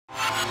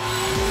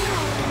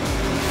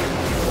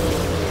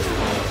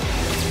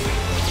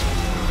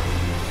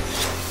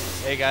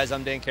Hey guys,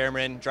 I'm Dane,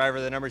 driver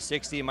of the number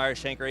 60 Meyer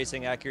Shank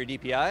Racing Acura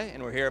DPI,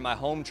 and we're here at my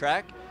home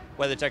track,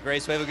 WeatherTech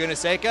Raceway Laguna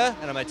Seca,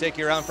 and I'm going to take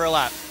you around for a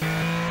lap.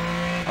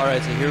 All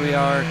right, so here we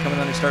are coming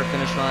on the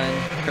start-finish line,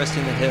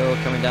 cresting the hill,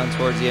 coming down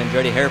towards the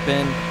Andretti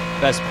hairpin.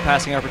 Best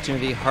passing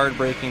opportunity, hard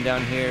braking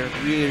down here,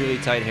 really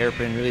tight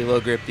hairpin, really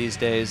low grip these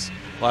days.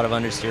 A lot of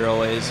understeer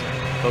always.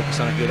 Focus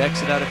on a good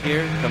exit out of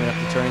here, coming up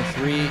to turn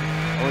 3.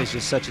 Always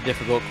just such a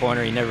difficult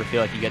corner, you never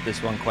feel like you get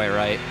this one quite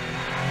right.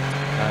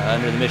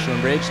 Under the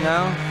Michelin Bridge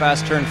now,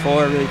 fast turn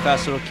 4, really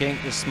fast little kink,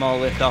 just small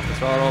lift off the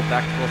throttle,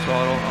 back to full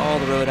throttle, all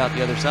the road out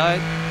the other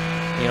side.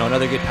 You know,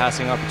 another good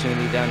passing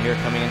opportunity down here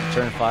coming into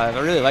turn 5. I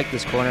really like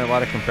this corner, a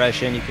lot of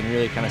compression. You can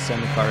really kind of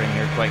send the car in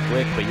here quite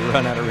quick, but you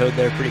run out of road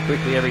there pretty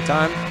quickly every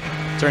time.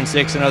 Turn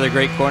 6, another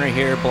great corner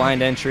here,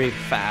 blind entry,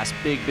 fast,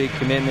 big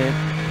commitment.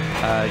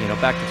 You know,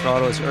 back to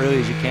throttle as early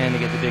as you can to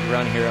get the big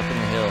run here up in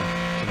the hill.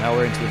 So now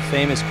we're into the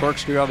famous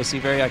corkscrew, obviously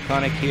very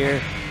iconic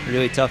here.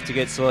 Really tough to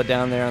get slowed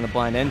down there on the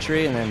blind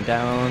entry, and then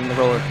down the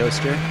roller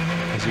coaster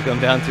as you come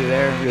down through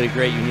there. Really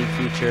great, unique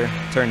feature.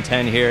 Turn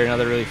 10 here,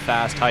 another really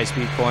fast,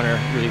 high-speed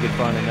corner. Really good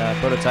fun in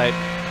prototype.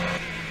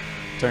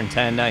 Turn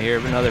 10 now here,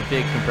 another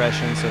big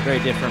compression, so very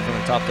different from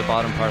the top to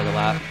bottom part of the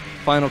lap.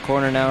 Final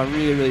corner now,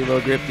 really low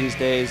grip these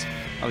days.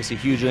 Obviously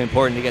hugely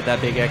important to get that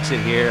big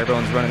exit here.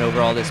 Everyone's running over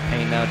all this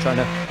paint now, trying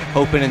to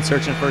hoping and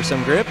searching for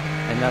some grip,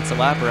 and that's a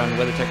lap around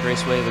WeatherTech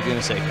Raceway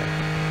Laguna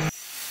Seca.